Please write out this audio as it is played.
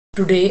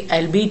Today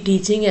I'll be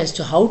teaching as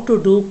to how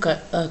to do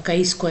a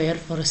chi-square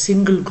for a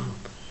single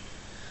group.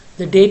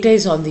 The data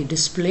is on the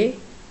display.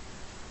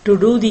 To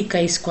do the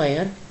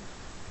chi-square,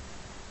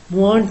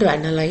 move on to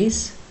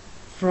Analyze.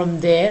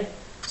 From there,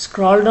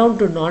 scroll down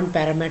to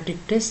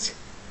Non-Parametric Test.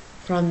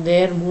 From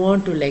there, move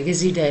on to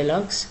Legacy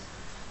Dialogs.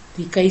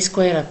 The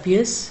chi-square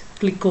appears.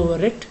 Click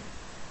over it.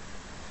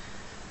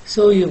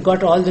 So you've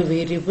got all the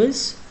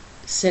variables.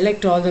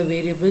 Select all the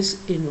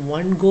variables in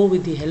one go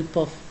with the help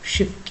of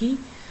Shift key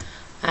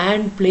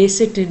and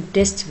place it in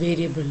test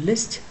variable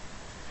list.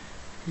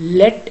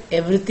 Let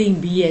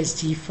everything be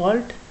as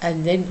default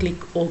and then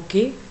click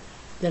OK.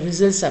 The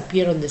results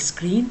appear on the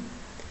screen.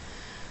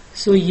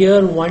 So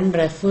here 1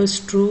 refers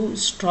to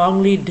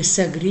strongly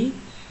disagree,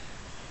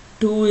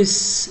 2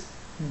 is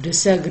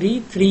disagree,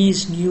 3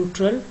 is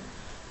neutral,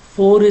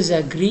 4 is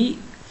agree,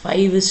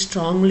 5 is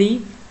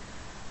strongly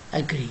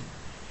agree.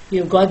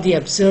 You've got the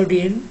observed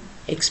end,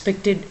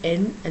 expected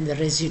end and the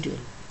residual.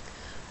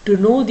 To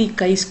know the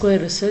chi-square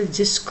result,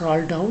 just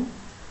scroll down.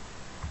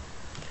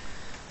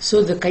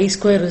 So the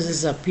chi-square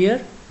results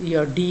appear,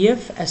 your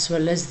DF as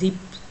well as the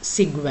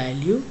sig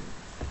value.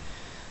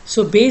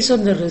 So based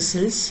on the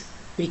results,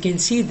 we can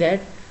see that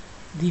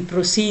the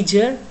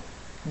procedure,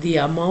 the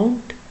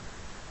amount,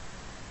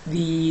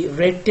 the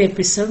red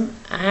tapeism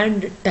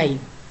and time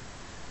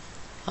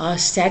are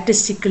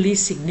statistically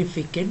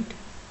significant.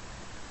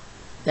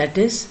 That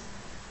is,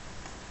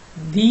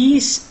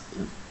 these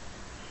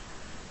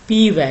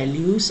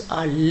p-values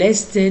are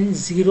less than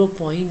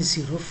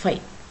 0.05.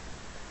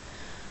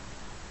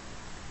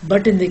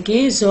 But in the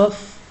case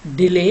of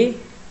delay,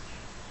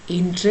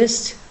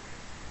 interest,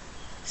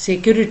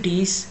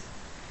 securities,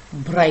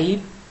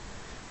 bribe,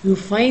 you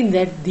find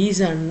that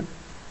these are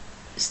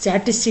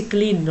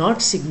statistically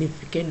not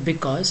significant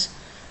because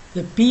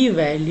the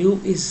p-value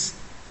is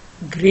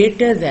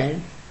greater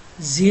than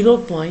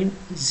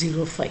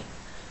 0.05.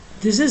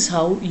 This is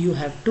how you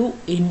have to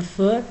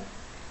infer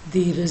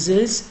the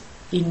results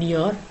in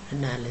your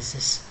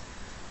analysis.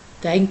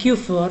 Thank you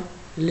for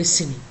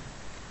listening.